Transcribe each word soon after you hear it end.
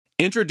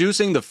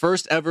Introducing the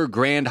first ever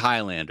Grand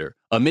Highlander,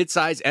 a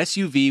midsize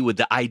SUV with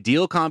the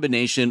ideal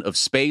combination of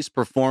space,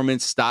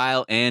 performance,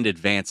 style, and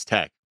advanced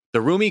tech. The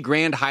roomy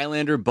Grand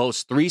Highlander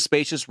boasts 3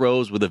 spacious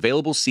rows with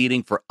available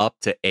seating for up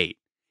to 8.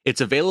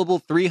 Its available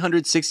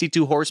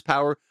 362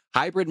 horsepower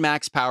Hybrid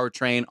Max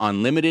powertrain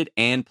on limited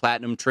and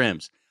platinum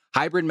trims.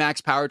 Hybrid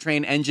Max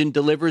powertrain engine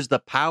delivers the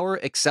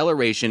power,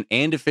 acceleration,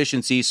 and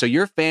efficiency so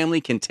your family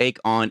can take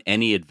on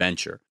any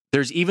adventure.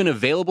 There's even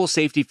available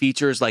safety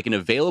features like an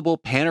available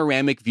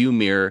panoramic view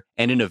mirror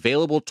and an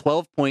available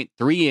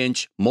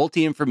 12.3-inch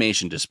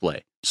multi-information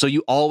display, so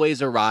you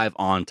always arrive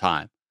on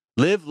time.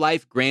 Live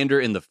life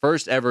grander in the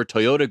first ever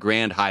Toyota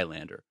Grand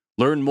Highlander.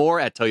 Learn more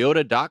at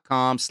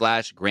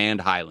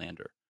toyota.com/Grand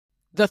Highlander.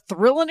 The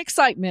thrill and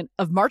excitement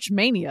of March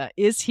Mania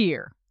is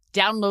here.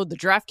 Download the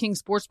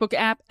DraftKings Sportsbook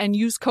app and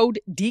use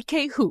code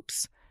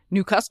DKHOOPS.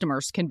 New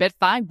customers can bet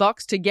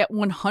 $5 to get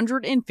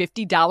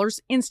 $150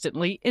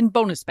 instantly in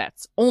bonus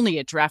bets. Only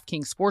at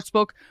DraftKings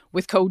Sportsbook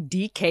with code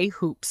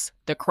DKHOOPS.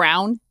 The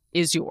crown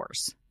is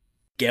yours.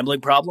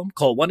 Gambling problem?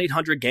 Call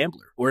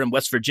 1-800-GAMBLER. Or in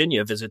West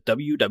Virginia, visit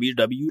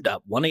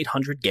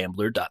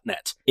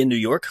www.1800gambler.net. In New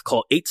York,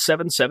 call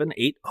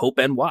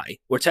 877-8-HOPE-NY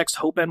or text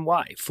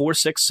HOPE-NY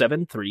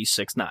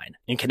 467-369.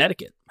 In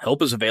Connecticut,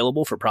 help is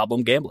available for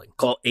problem gambling.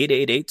 Call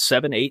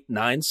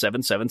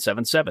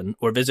 888-789-7777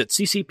 or visit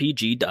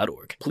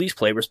ccpg.org. Please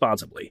play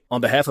responsibly.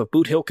 On behalf of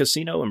Boot Hill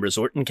Casino and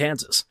Resort in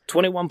Kansas,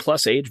 21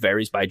 plus age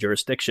varies by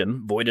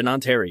jurisdiction, void in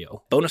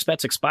Ontario. Bonus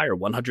bets expire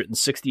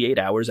 168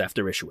 hours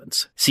after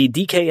issuance. See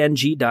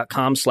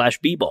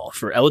dkng.com/bball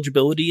for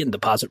eligibility and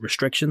deposit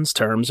restrictions,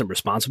 terms, and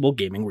responsible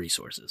gaming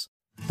resources.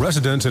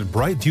 Residents at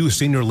Brightview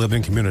Senior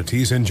Living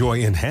Communities enjoy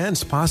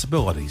enhanced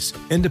possibilities,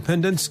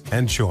 independence,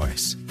 and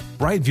choice.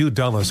 Brightview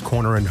Dulles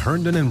Corner in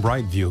Herndon and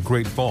Brightview,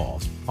 Great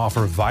Falls,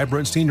 offer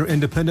vibrant senior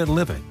independent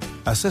living,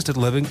 assisted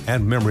living,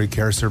 and memory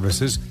care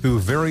services through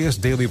various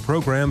daily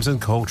programs and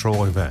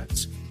cultural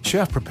events.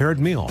 Chef-prepared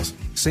meals,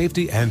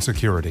 safety and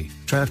security,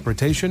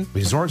 transportation,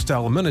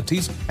 resort-style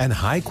amenities, and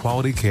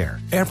high-quality care.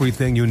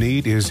 Everything you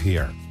need is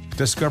here.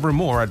 Discover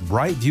more at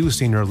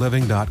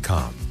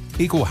brightviewseniorliving.com.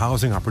 Equal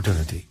housing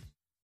opportunity.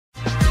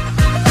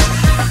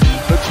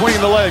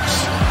 Between the legs,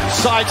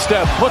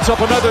 sidestep, puts up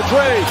another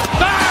three.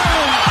 Bang!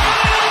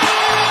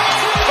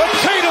 The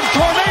Tatum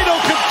tornado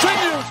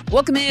continues.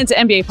 Welcome into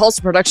NBA Pulse,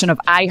 a production of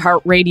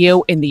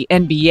iHeartRadio in the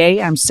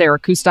NBA. I'm Sarah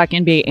Kustok,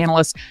 NBA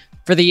analyst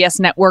for the Yes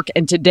Network,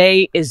 and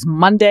today is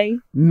Monday,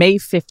 May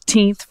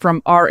 15th.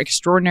 From our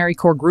extraordinary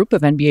core group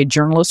of NBA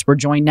journalists, we're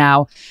joined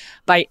now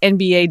by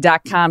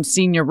NBA.com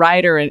senior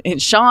writer.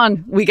 And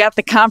Sean, we got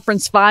the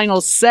conference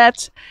finals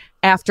set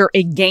after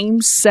a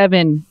Game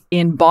 7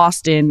 in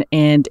Boston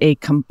and a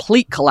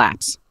complete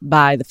collapse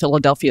by the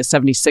Philadelphia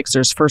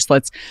 76ers. First,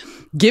 let's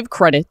give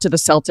credit to the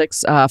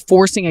Celtics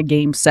forcing a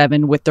Game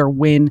 7 with their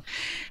win.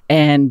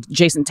 And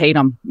Jason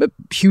Tatum, a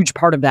huge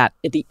part of that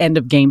at the end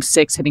of Game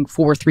 6, hitting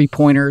 4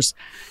 3-pointers.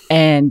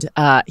 And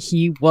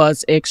he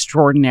was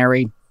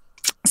extraordinary.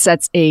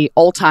 Sets a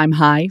all-time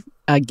high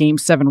Game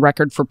 7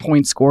 record for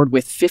points scored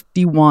with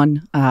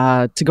 51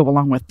 to go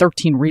along with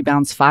 13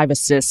 rebounds, 5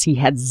 assists. He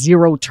had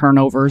 0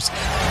 turnovers.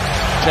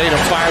 Tatum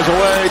fires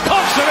away,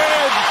 pumps it in!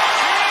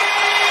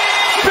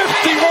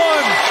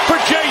 51 for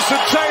Jason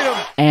Tatum!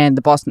 And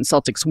the Boston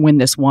Celtics win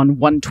this one,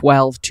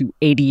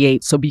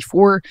 112-88. So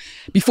before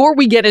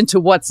we get into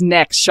what's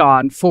next,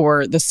 Sean,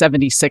 for the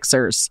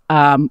 76ers,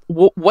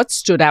 what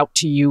stood out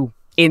to you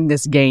in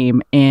this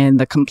game and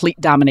the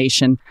complete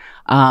domination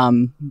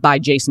by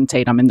Jason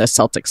Tatum and the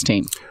Celtics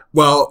team?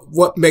 Well,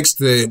 what makes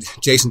the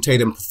Jason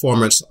Tatum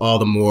performance all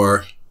the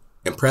more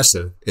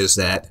impressive is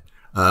that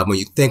when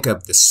you think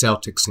of the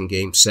Celtics in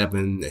Game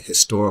 7, the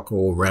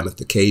historical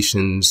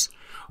ramifications,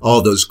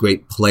 all those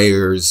great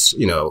players,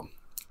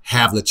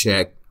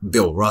 Havlicek,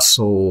 Bill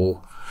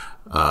Russell,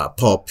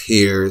 Paul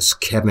Pierce,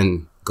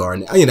 Kevin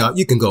Garnett,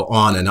 you can go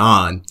on and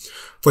on.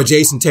 For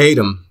Jason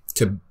Tatum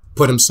to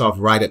put himself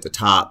right at the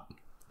top,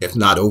 if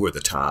not over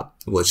the top,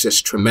 was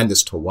just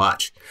tremendous to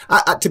watch.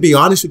 To be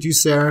honest with you,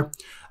 Sarah,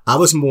 I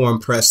was more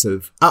impressed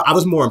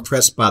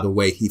by the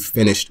way he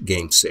finished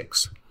Game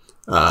 6.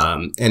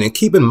 And then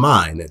keep in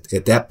mind,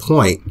 at that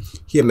point,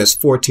 he had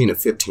missed 14 of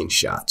 15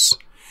 shots.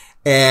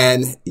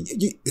 And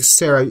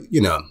Sarah,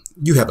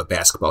 you have a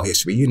basketball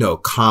history.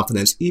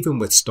 Confidence, even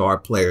with star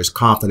players,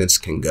 confidence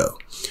can go.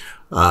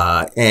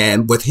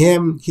 And with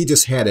him, he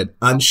just had an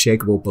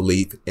unshakable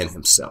belief in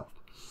himself.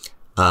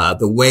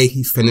 The way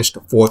he finished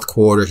the fourth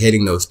quarter,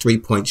 hitting those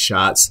 3-point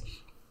shots,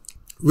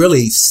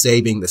 really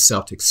saving the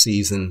Celtics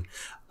season.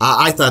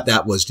 I thought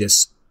that was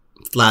just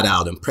flat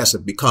out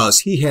impressive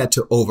because he had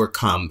to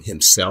overcome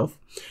himself,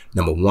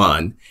 number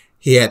one.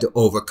 He had to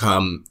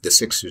overcome the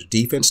Sixers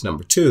defense,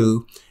 number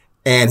two.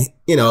 And,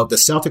 the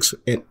Celtics,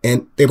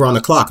 and they were on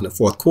the clock in the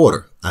fourth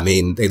quarter. I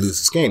mean, they lose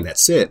this game.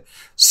 That's it.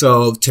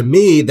 So to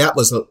me, that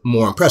was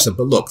more impressive.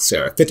 But look,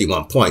 Sarah,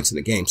 51 points in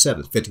the Game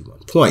 7,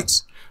 51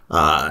 points.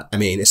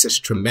 It's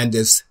just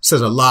tremendous. It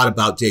says a lot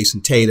about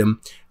Jason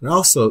Tatum. It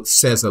also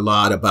says a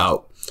lot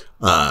about,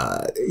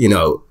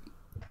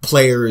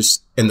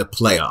 players in the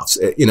playoffs.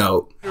 As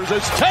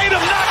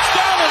Tatum knocks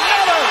down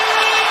another,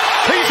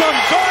 he's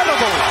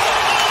unguardable.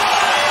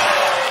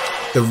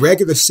 The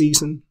regular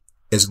season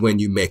is when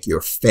you make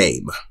your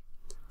fame.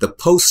 The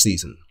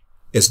postseason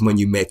is when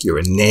you make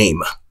your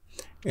name.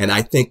 And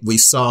I think we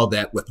saw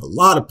that with a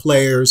lot of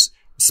players,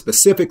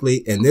 specifically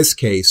in this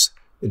case,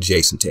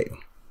 Jason Tatum.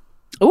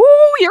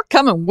 Ooh, you're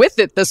coming with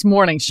it this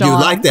morning, Sean. You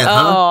like that,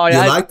 huh? Oh, You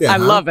like that, I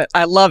huh? love it.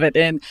 I love it.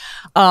 And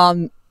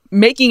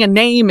making a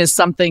name is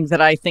something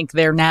that I think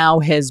there now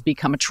has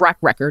become a track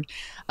record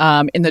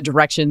in the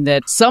direction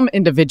that some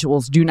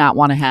individuals do not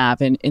want to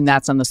have, and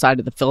that's on the side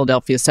of the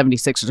Philadelphia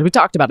 76ers. We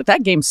talked about it.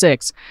 That Game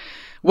 6,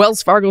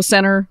 Wells Fargo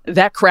Center,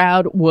 that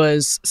crowd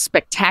was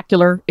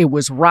spectacular. It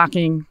was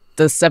rocking.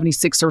 The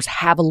 76ers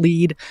have a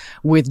lead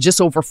with just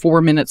over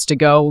 4 minutes to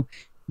go.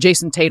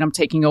 Jason Tatum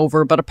taking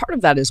over, but a part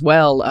of that as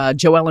well,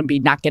 Joel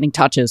Embiid not getting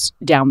touches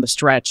down the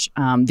stretch,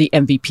 the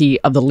MVP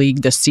of the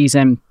league this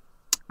season.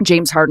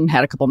 James Harden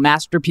had a couple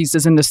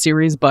masterpieces in this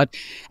series, but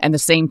and the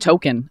same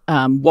token,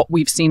 what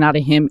we've seen out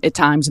of him at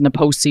times in the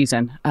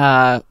postseason,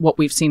 what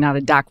we've seen out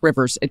of Doc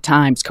Rivers at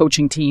times,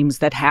 coaching teams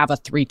that have a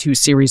 3-2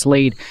 series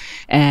lead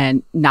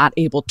and not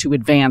able to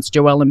advance.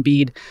 Joel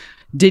Embiid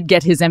did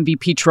get his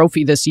MVP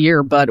trophy this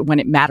year, but when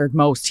it mattered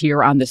most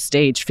here on this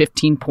stage,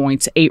 15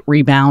 points, 8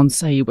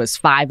 rebounds. He was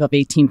 5 of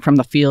 18 from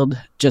the field,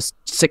 just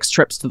 6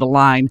 trips to the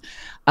line.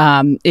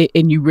 And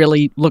you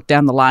really look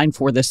down the line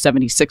for the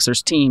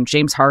 76ers team.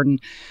 James Harden,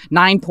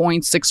 9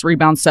 points, 6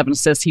 rebounds, 7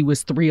 assists. He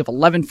was 3 of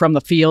 11 from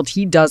the field.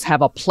 He does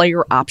have a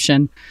player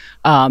option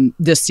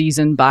this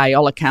season. By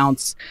all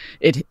accounts,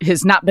 it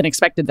has not been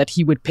expected that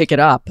he would pick it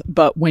up.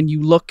 But when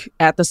you look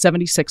at the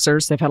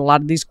 76ers, they've had a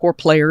lot of these core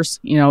players,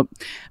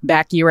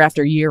 back year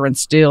after year and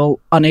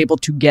still unable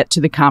to get to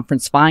the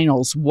conference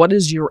finals. What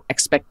is your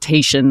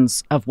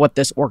expectations of what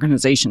this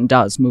organization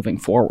does moving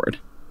forward?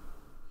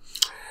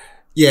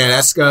 Yeah,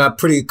 that's a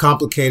pretty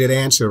complicated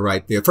answer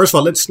right there. First of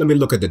all, let me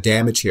look at the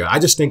damage here. I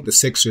just think the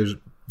Sixers,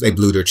 they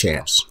blew their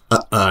chance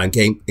in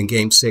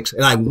game 6.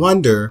 And I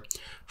wonder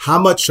how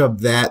much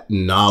of that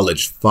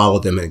knowledge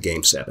followed them in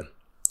Game 7.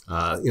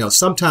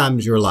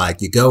 Sometimes you're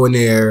like, you go in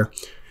there,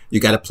 you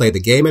got to play the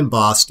game in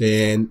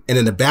Boston. And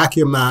in the back of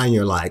your mind,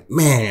 you're like,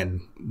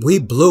 man, we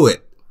blew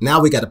it. Now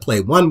we got to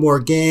play one more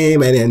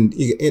game. And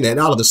then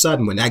all of a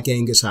sudden, when that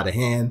game gets out of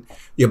hand,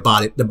 the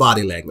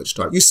body language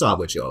starts. You saw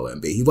with Joel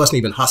Embiid. He wasn't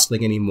even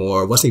hustling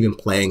anymore, wasn't even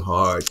playing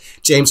hard.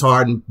 James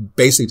Harden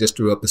basically just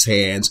threw up his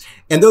hands.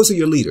 And those are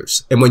your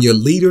leaders. And when your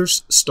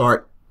leaders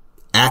start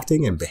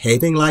acting and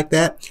behaving like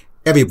that,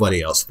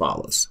 everybody else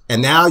follows.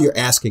 And now you're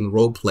asking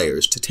role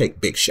players to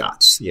take big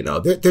shots.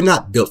 They're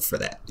not built for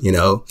that.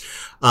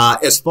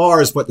 As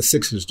far as what the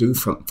Sixers do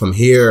from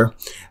here,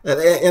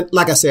 and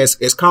like I said,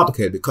 it's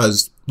complicated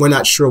because we're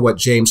not sure what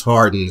James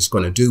Harden is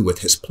going to do with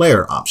his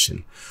player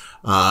option.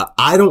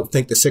 I don't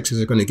think the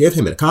Sixers are going to give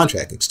him a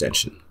contract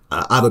extension.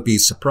 I would be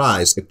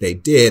surprised if they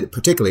did,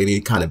 particularly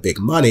any kind of big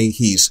money.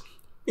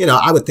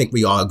 I would think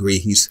we all agree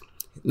he's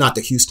not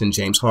the Houston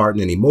James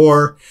Harden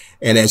anymore.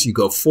 And as you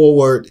go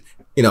forward,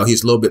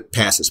 he's a little bit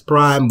past his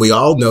prime. We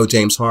all know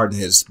James Harden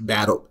has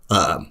battled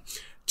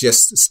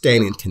just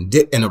staying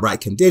in the right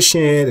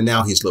condition, and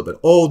now he's a little bit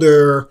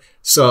older.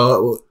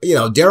 So,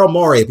 Daryl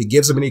Morey, if he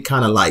gives him any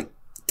kind of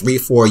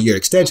 3-4 year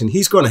extension,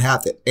 he's going to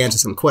have to answer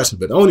some questions.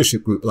 But the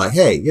ownership group,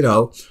 hey,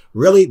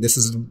 really, this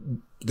is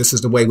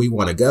the way we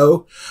want to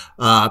go.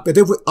 But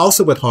then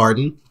also with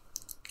Harden,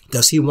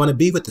 does he want to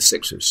be with the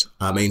Sixers?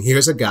 I mean,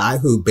 here's a guy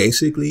who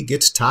basically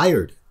gets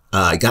tired.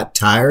 Got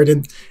tired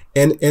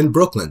in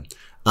Brooklyn.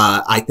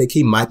 I think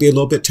he might be a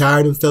little bit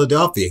tired in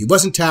Philadelphia. He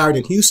wasn't tired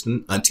in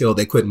Houston until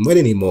they couldn't win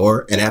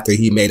anymore. And after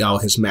he made all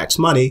his max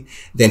money,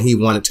 then he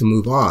wanted to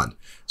move on.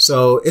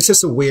 So it's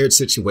just a weird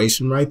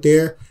situation right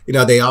there.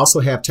 They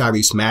also have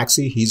Tyrese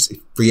Maxey. He's a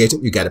free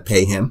agent. You got to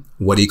pay him.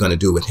 What are you going to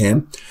do with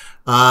him?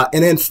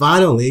 And then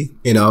finally,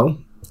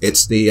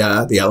 it's the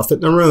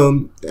elephant in the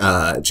room,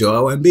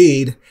 Joel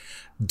Embiid.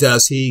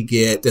 Does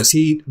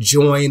he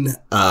join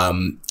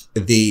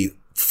the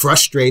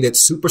frustrated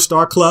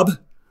superstar club?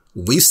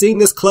 We've seen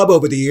this club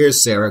over the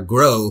years, Sarah,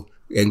 grow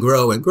and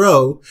grow and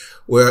grow,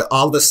 where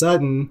all of a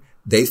sudden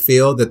they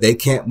feel that they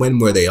can't win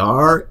where they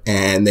are,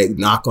 and they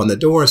knock on the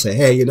door and say,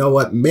 hey, you know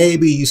what?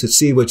 Maybe you should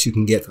see what you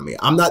can get from me.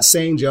 I'm not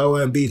saying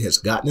Joel Embiid has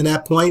gotten to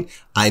that point.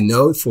 I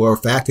know for a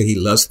fact that he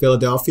loves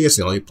Philadelphia. It's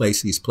the only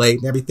place he's played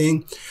and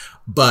everything.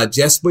 But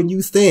just when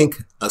you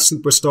think a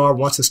superstar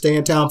wants to stay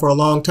in town for a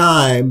long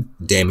time,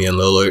 Damian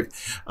Lillard,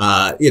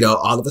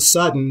 all of a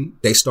sudden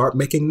they start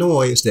making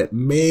noise that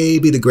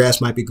maybe the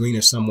grass might be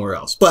greener somewhere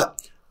else. But,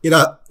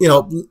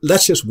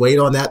 let's just wait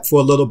on that for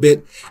a little bit.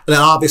 And then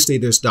obviously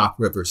there's Doc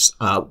Rivers.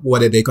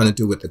 What are they going to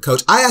do with the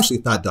coach? I actually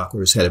thought Doc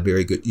Rivers had a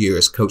very good year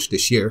as coach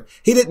this year.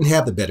 He didn't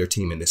have the better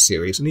team in this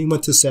series, and he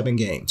went to 7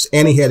 games,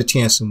 and he had a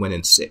chance to win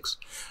in 6.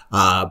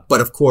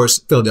 But of course,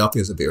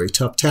 Philadelphia is a very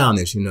tough town,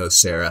 as you know,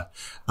 Sarah.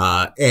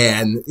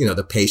 And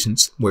the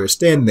patience wears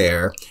thin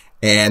there.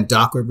 And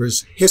Doc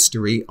Rivers'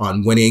 history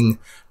on winning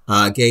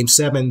Game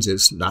 7s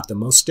is not the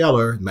most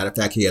stellar. Matter of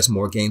fact, he has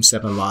more Game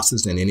 7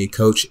 losses than any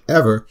coach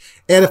ever.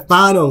 And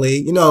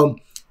finally, and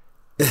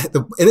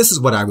this is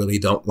what I really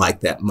don't like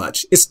that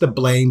much. It's the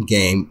blame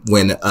game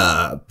when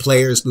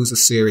players lose a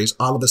series.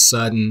 All of a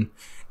sudden,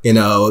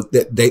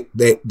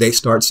 they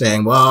start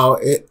saying, well,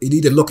 you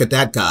need to look at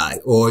that guy,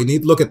 or you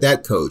need to look at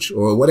that coach,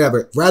 or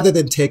whatever, rather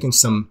than taking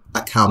some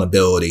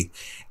accountability.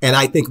 And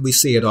I think we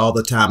see it all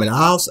the time. And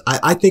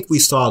I think we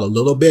saw it a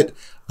little bit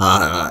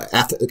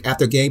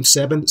after Game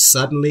 7.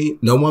 Suddenly,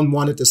 no one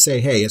wanted to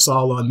say, hey, it's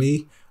all on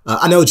me.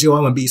 I know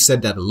Joel Embiid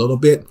said that a little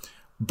bit,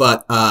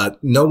 but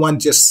no one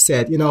just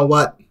said, you know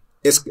what,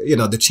 it's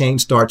the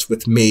change starts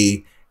with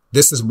me.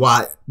 This is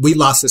why we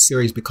lost the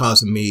series,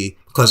 because of me,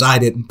 because I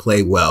didn't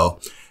play well.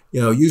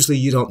 Usually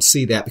you don't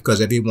see that because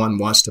everyone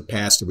wants to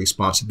pass the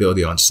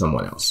responsibility on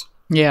someone else.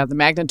 Yeah, the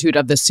magnitude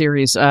of this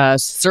series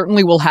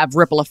certainly will have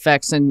ripple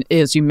effects. And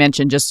as you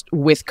mentioned, just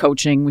with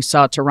coaching, we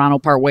saw Toronto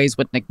part ways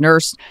with Nick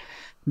Nurse.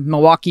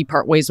 Milwaukee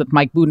part ways with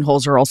Mike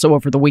Budenholzer. Also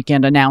over the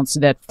weekend announced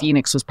that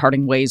Phoenix was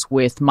parting ways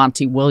with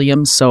Monty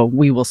Williams. So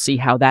we will see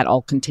how that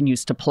all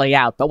continues to play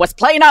out. But what's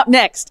playing out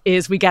next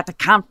is we got the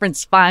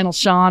conference final,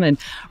 Sean, and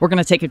we're going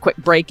to take a quick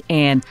break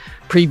and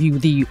preview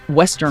the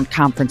Western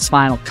Conference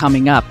final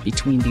coming up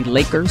between the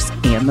Lakers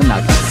and the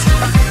Nuggets.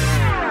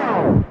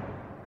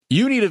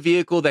 You need a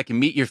vehicle that can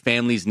meet your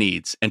family's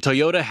needs, and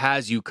Toyota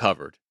has you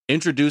covered.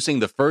 Introducing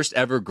the first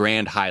ever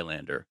Grand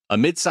Highlander, a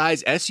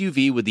midsize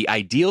SUV with the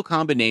ideal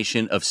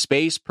combination of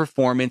space,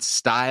 performance,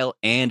 style,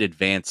 and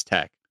advanced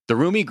tech. The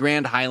roomy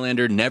Grand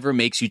Highlander never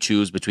makes you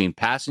choose between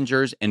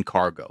passengers and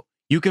cargo.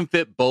 You can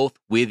fit both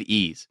with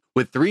ease,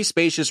 with 3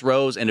 spacious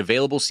rows and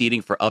available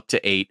seating for up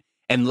to 8,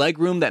 and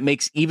legroom that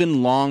makes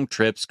even long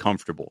trips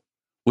comfortable.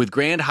 With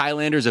Grand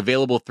Highlander's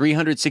available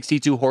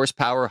 362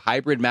 horsepower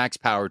hybrid max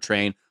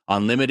powertrain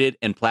on limited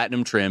and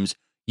platinum trims,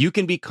 you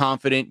can be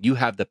confident you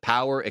have the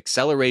power,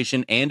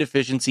 acceleration, and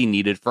efficiency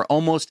needed for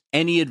almost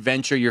any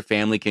adventure your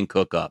family can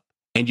cook up.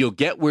 And you'll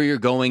get where you're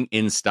going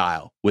in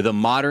style, with a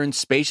modern,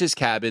 spacious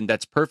cabin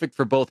that's perfect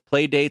for both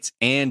play dates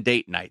and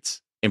date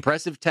nights.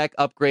 Impressive tech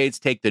upgrades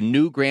take the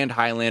new Grand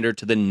Highlander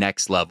to the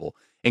next level,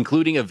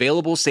 including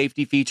available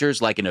safety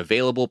features like an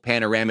available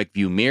panoramic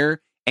view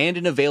mirror and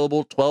an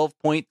available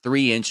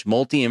 12.3-inch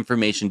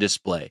multi-information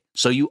display,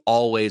 so you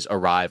always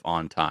arrive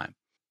on time.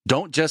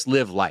 Don't just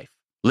live life.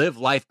 Live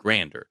life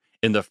grander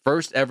in the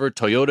first ever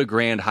Toyota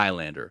Grand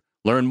Highlander.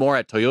 Learn more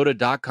at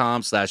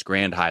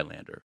toyota.com/Grand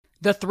Highlander.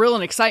 The thrill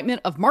and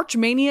excitement of March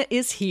Mania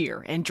is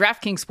here, and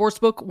DraftKings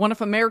Sportsbook, one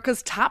of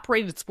America's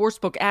top-rated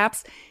sportsbook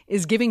apps,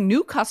 is giving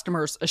new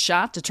customers a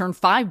shot to turn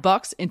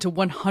 $5 into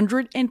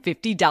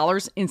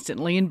 $150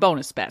 instantly in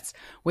bonus bets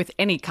with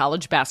any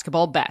college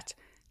basketball bet.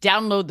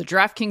 Download the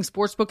DraftKings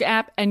Sportsbook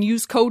app and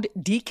use code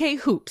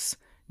DKHOOPS.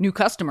 New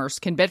customers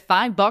can bet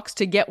 $5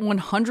 to get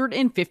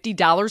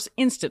 $150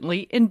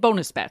 instantly in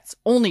bonus bets.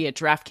 Only at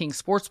DraftKings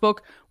Sportsbook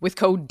with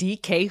code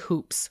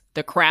DKHOOPS.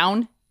 The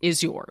crown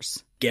is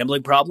yours.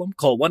 Gambling problem?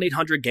 Call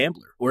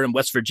 1-800-GAMBLER. Or in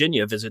West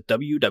Virginia, visit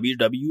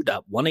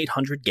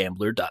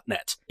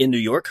www.1800gambler.net. In New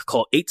York,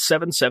 call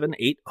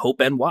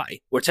 877-8-HOPE-NY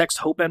or text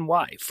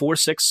HOPE-NY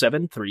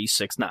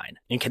 467-369.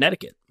 In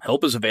Connecticut,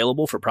 help is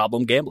available for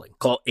problem gambling.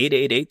 Call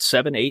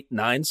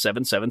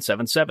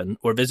 888-789-7777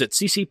 or visit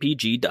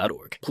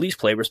ccpg.org. Please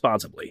play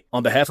responsibly.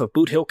 On behalf of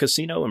Boot Hill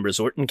Casino and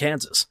Resort in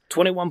Kansas,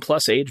 21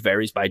 plus age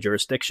varies by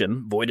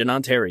jurisdiction, void in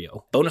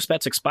Ontario. Bonus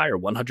bets expire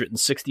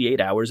 168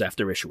 hours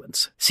after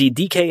issuance. See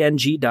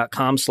dkng.com/bball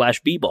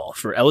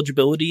for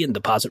eligibility and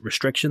deposit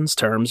restrictions,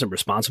 terms, and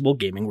responsible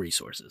gaming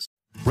resources.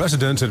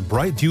 Residents at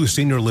Brightview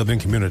Senior Living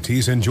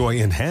Communities enjoy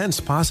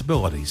enhanced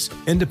possibilities,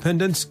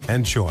 independence,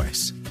 and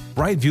choice.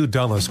 Brightview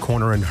Dulles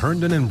Corner in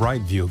Herndon and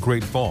Brightview,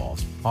 Great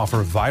Falls,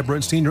 offer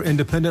vibrant senior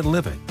independent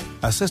living,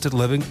 assisted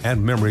living,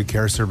 and memory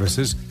care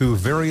services through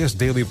various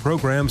daily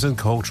programs and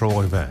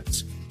cultural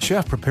events.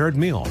 Chef-prepared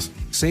meals,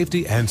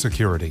 safety and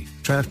security,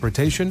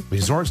 transportation,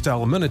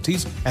 resort-style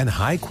amenities, and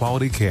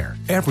high-quality care.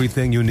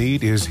 Everything you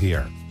need is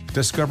here.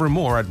 Discover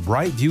more at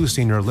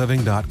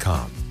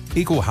brightviewseniorliving.com.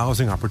 Equal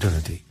housing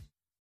opportunity.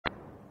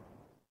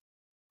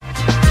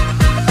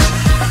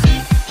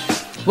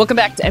 Welcome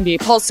back to NBA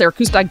Pulse. Sarah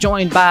Kustok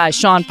joined by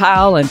Sean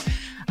Powell. And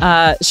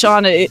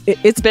Sean,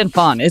 it's been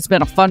fun. It's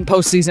been a fun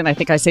postseason. I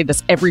think I say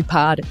this every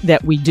pod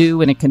that we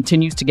do, and it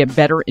continues to get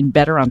better and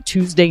better. On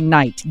Tuesday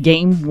night,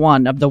 Game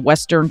 1 of the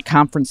Western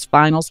Conference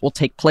Finals will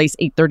take place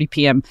 8:30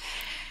 p.m.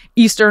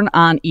 Eastern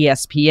on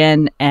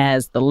ESPN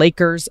as the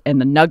Lakers and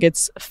the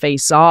Nuggets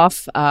face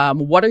off.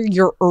 What are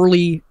your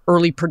early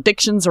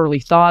predictions, early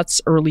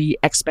thoughts, early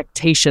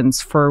expectations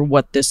for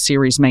what this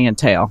series may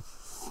entail?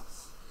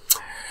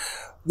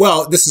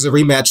 Well, this is a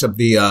rematch of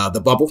the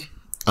bubble.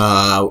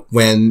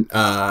 When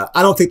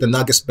I don't think the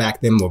Nuggets back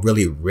then were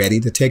really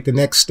ready to take the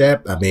next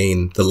step. I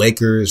mean, the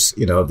Lakers,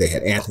 they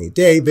had Anthony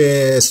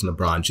Davis and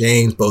LeBron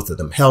James, both of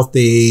them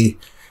healthy.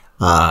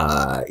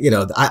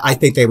 I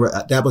think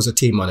that was a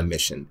team on a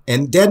mission.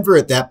 And Denver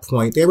at that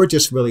point, they were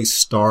just really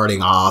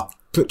starting off,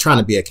 trying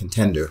to be a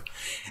contender.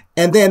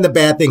 And then the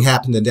bad thing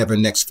happened to Denver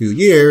the next few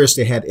years.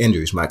 They had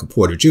injuries. Michael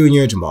Porter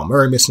Jr., Jamal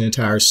Murray missed an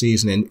entire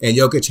season, and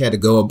Jokic had to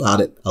go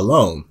about it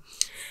alone.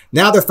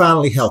 Now they're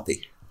finally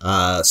healthy.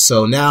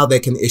 So now they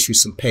can issue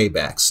some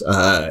paybacks.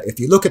 If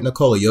you look at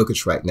Nikola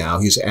Jokic right now,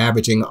 he's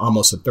averaging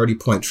almost a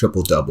 30-point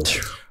triple-double,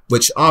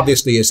 which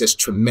obviously is just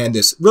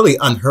tremendous, really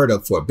unheard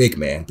of for a big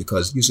man,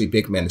 because usually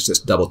big men is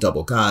just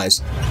double-double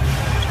guys.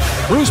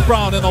 Bruce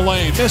Brown in the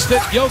lane. Missed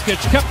it.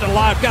 Jokic kept it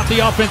alive. Got the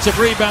offensive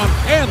rebound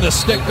and the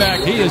stick back.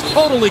 He is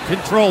totally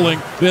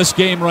controlling this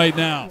game right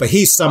now. But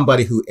he's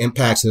somebody who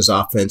impacts his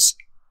offense.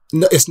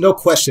 It's no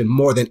question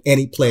more than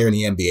any player in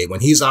the NBA. When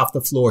he's off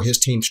the floor, his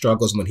team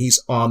struggles. When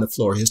he's on the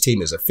floor, his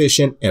team is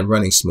efficient and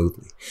running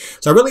smoothly.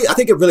 So I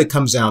think it really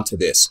comes down to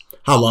this.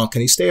 How long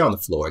can he stay on the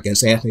floor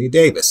against Anthony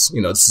Davis?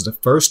 This is the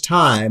first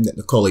time that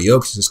Nikola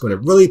Jokic is going to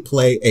really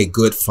play a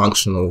good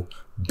functional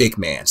big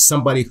man,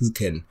 somebody who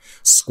can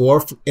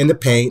score in the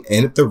paint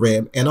and at the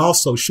rim and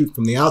also shoot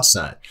from the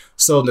outside.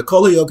 So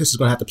Nikola Jokic is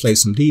going to have to play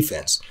some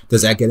defense.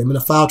 Does that get him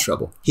into foul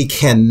trouble? He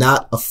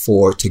cannot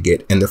afford to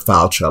get into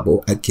foul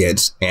trouble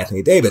against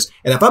Anthony Davis.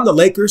 And if I'm the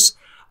Lakers,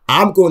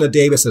 I'm going to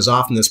Davis as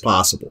often as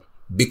possible,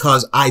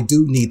 because I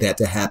do need that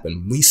to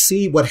happen. We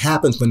see what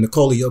happens when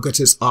Nikola Jokic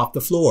is off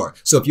the floor.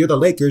 So if you're the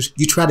Lakers,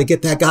 you try to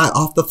get that guy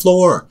off the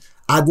floor.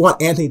 I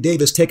want Anthony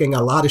Davis taking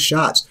a lot of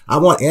shots. I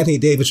want Anthony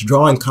Davis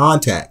drawing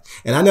contact.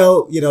 And I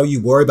know, you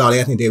worry about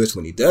Anthony Davis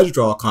when he does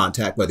draw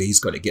contact, whether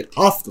he's going to get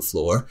off the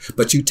floor,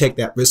 but you take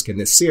that risk in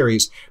this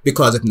series,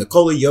 because if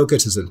Nikola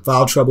Jokic is in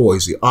foul trouble or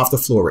he's off the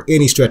floor for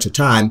any stretch of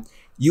time,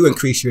 you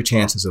increase your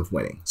chances of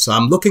winning. So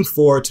I'm looking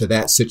forward to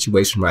that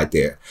situation right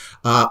there.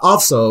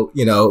 Also,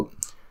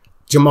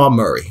 Jamal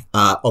Murray.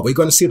 Are we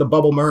going to see the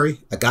bubble Murray?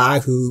 A guy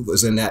who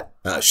was in that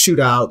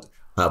shootout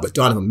with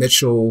Donovan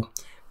Mitchell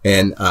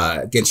and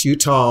against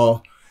Utah,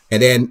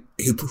 and then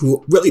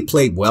who really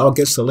played well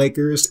against the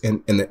Lakers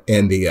in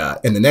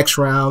the next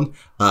round.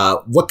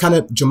 What kind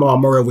of Jamal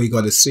Murray are we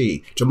going to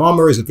see? Jamal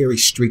Murray is a very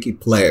streaky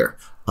player,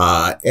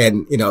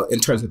 and in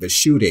terms of his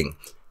shooting,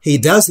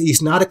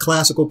 he's not a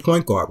classical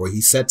point guard where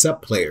he sets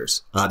up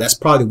players. That's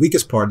probably the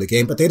weakest part of the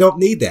game, but they don't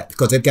need that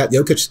because they've got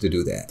Jokic to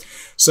do that.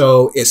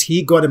 So is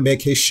he going to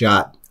make his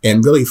shot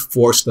and really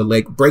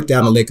break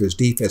down the Lakers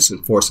defense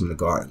and force them to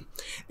guard him?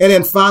 And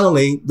then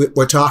finally,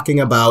 we're talking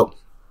about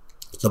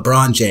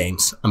LeBron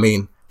James. I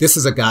mean, this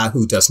is a guy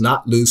who does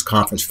not lose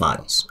conference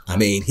finals. I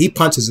mean, he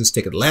punches his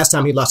ticket. The last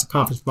time he lost a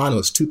conference final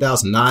was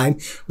 2009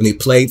 when he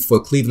played for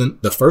Cleveland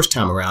the first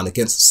time around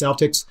against the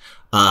Celtics.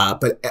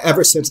 But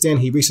ever since then,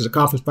 he reaches the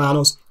conference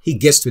finals. He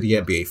gets to the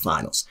NBA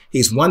finals.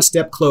 He's one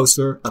step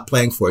closer of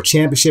playing for a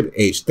championship at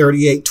age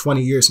 38,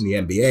 20 years in the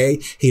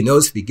NBA. He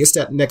knows if he gets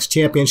that next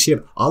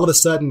championship, all of a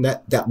sudden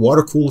that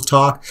water-cooled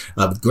talk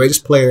of the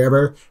greatest player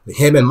ever,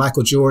 him and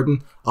Michael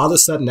Jordan, all of a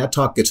sudden that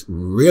talk gets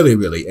really,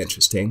 really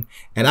interesting.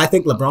 And I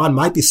think LeBron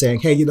might be saying,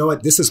 hey, you know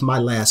what? This is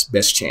my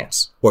best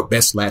chance or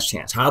best last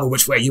chance. However,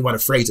 which way you want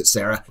to phrase it,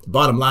 Sarah. The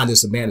bottom line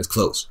is the man is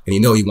close and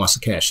he wants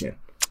to cash in.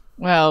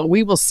 Well,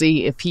 we will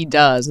see if he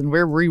does. And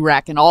we're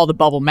re-racking all the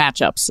bubble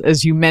matchups.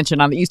 As you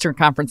mentioned, on the Eastern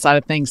Conference side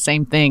of things,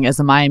 same thing as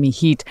the Miami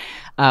Heat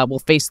will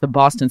face the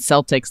Boston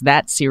Celtics.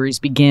 That series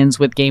begins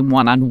with Game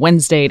 1 on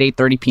Wednesday at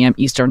 8:30 p.m.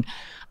 Eastern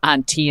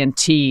on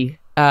TNT.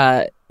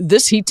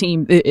 This Heat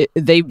team,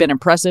 they've been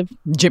impressive.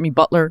 Jimmy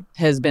Butler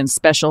has been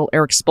special.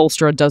 Eric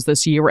Spoelstra does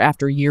this year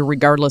after year,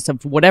 regardless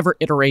of whatever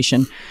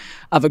iteration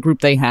of a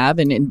group they have.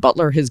 And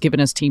Butler has given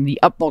his team the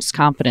utmost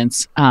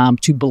confidence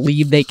to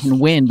believe they can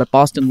win. But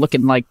Boston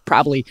looking like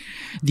probably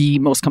the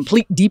most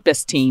complete,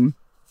 deepest team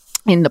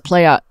in the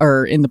playoff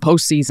or in the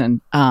postseason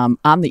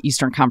on the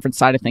Eastern Conference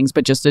side of things.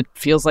 But just it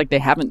feels like they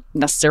haven't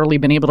necessarily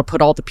been able to put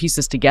all the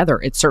pieces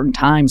together at certain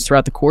times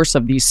throughout the course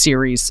of these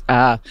series.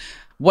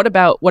 What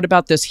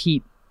about this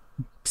Heat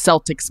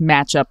Celtics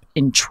matchup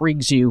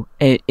intrigues you?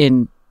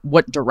 In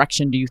what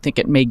direction do you think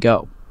it may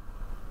go?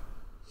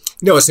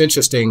 It's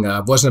interesting.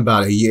 It wasn't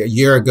about a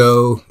year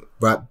ago,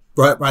 right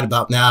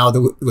about now,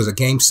 there was a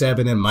Game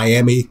 7 in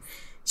Miami,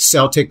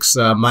 Celtics,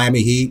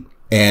 Miami Heat,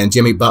 and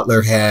Jimmy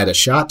Butler had a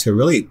shot to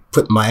really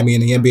put Miami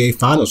in the NBA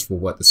Finals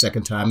for the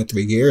second time in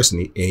 3 years,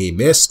 and he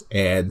missed.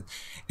 And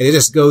it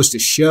just goes to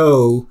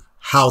show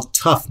how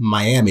tough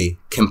Miami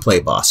can play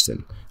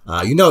Boston.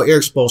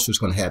 Eric Spoelstra is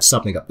going to have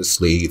something up his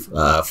sleeve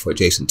for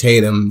Jason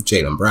Tatum,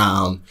 Jaylen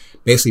Brown,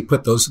 basically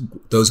put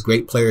those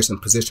great players in a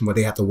position where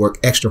they have to work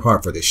extra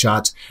hard for their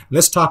shots. And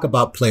let's talk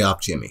about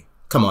playoff Jimmy.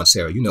 Come on,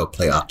 Sarah,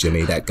 playoff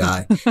Jimmy, that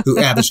guy who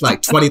averaged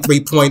like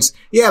 23 points.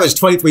 He averaged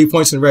 23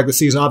 points in the regular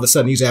season. All of a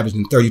sudden, he's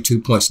averaging 32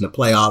 points in the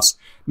playoffs.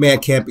 Man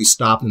can't be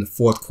stopped in the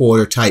fourth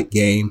quarter, tight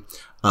game.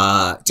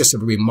 Just a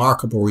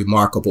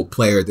remarkable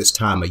player this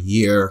time of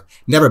year.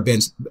 Never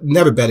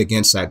bet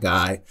against that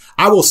guy.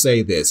 I will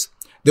say this.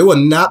 There will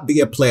not be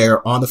a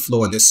player on the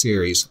floor in this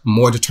series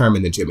more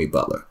determined than Jimmy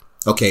Butler.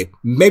 Okay,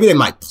 maybe they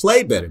might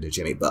play better than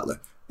Jimmy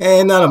Butler,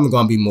 and none of them are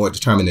going to be more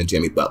determined than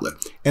Jimmy Butler.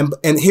 And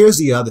here's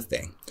the other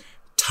thing.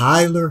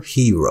 Tyler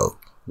Hero,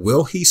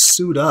 will he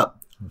suit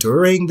up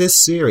during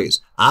this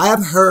series? I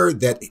have heard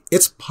that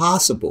it's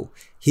possible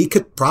he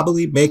could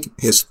probably make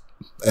his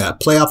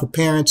playoff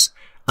appearance.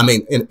 I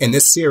mean, in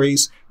this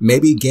series,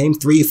 maybe game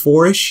 3,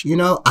 4-ish,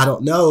 I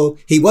don't know.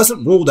 He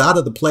wasn't ruled out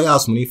of the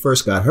playoffs when he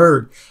first got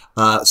hurt.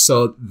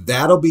 So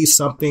that'll be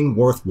something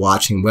worth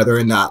watching, whether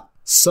or not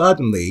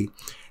suddenly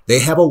they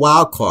have a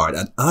wild card,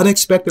 an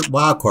unexpected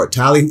wild card.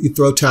 You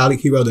throw Tyler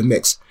Hero in the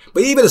mix.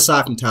 But even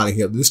aside from Tyler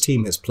Hero, this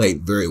team has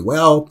played very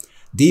well.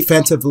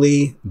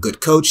 Defensively,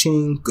 good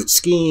coaching, good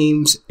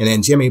schemes, and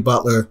then Jimmy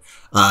Butler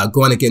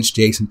going against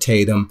Jason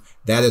Tatum.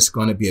 That is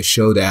going to be a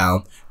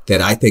showdown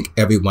that I think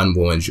everyone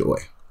will enjoy.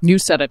 You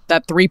said it.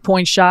 That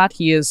 3-point shot,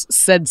 he has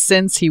said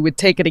since he would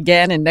take it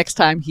again, and next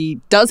time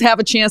he does have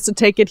a chance to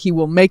take it, he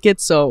will make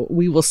it. So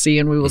we will see,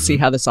 and we will see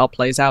how this all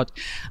plays out.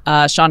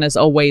 Sean, as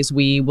always,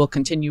 we will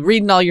continue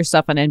reading all your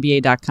stuff on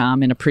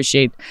NBA.com and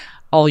appreciate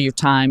all your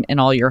time and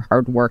all your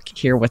hard work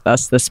here with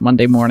us this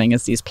Monday morning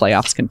as these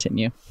playoffs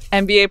continue.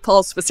 NBA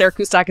Pulse with Sarah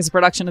Kustok is a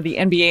production of the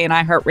NBA and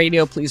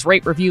iHeartRadio. Please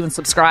rate, review, and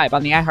subscribe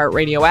on the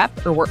iHeartRadio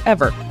app or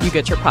wherever you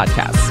get your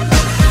podcasts.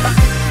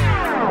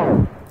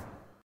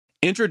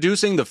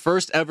 Introducing the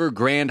first ever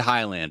Grand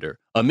Highlander,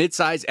 a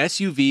midsize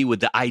SUV with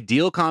the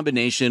ideal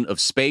combination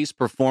of space,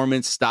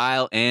 performance,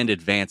 style, and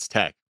advanced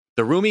tech.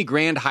 The roomy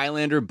Grand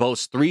Highlander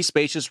boasts 3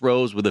 spacious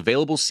rows with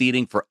available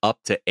seating for up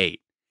to 8.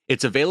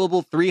 Its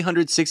available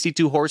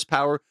 362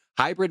 horsepower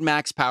Hybrid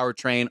Max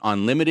powertrain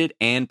on limited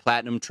and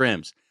platinum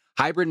trims.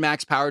 Hybrid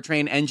Max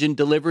powertrain engine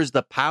delivers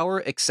the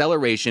power,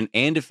 acceleration,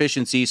 and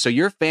efficiency so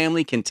your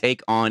family can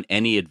take on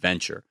any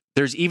adventure.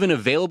 There's even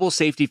available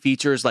safety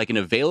features like an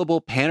available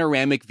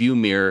panoramic view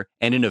mirror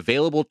and an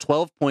available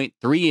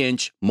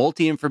 12.3-inch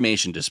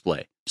multi-information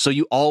display, so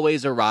you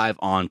always arrive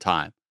on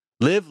time.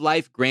 Live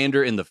life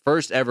grander in the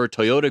first ever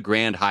Toyota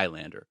Grand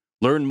Highlander.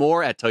 Learn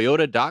more at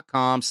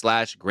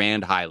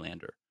toyota.com/Grand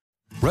Highlander.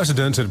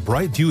 Residents at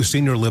Brightview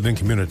Senior Living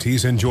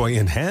Communities enjoy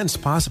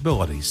enhanced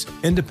possibilities,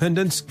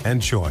 independence, and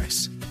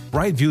choice.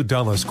 Brightview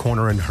Dulles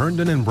Corner in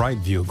Herndon and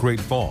Brightview, Great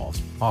Falls,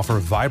 offer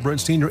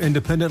vibrant senior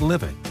independent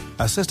living,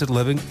 assisted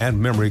living, and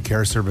memory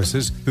care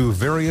services through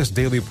various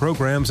daily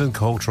programs and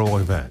cultural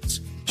events.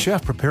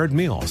 Chef-prepared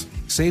meals,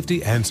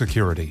 safety and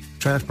security,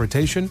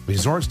 transportation,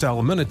 resort-style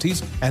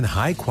amenities, and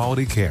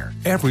high-quality care.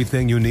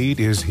 Everything you need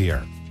is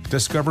here.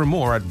 Discover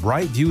more at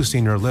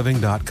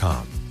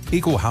brightviewseniorliving.com.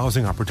 Equal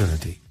housing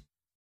opportunity.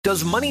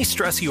 Does money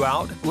stress you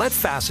out? Let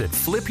Facet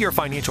flip your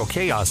financial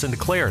chaos into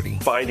clarity.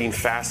 Finding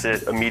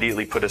Facet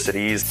immediately put us at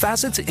ease.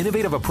 Facet's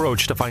innovative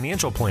approach to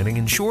financial planning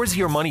ensures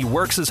your money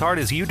works as hard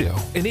as you do,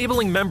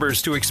 enabling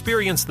members to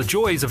experience the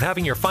joys of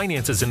having your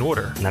finances in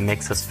order. And that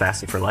makes us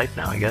Facet for life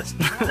now, I guess.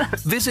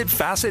 Visit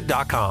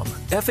Facet.com,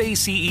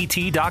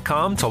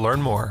 FACET.com to learn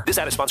more. This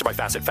ad is sponsored by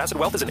Facet. Facet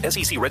Wealth is an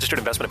SEC registered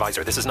investment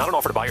advisor. This is not an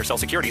offer to buy or sell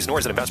securities, nor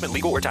is it investment,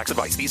 legal, or tax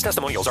advice. These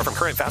testimonials are from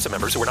current Facet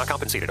members who are not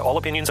compensated. All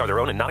opinions are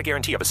their own and not a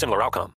guarantee of a similar outcome.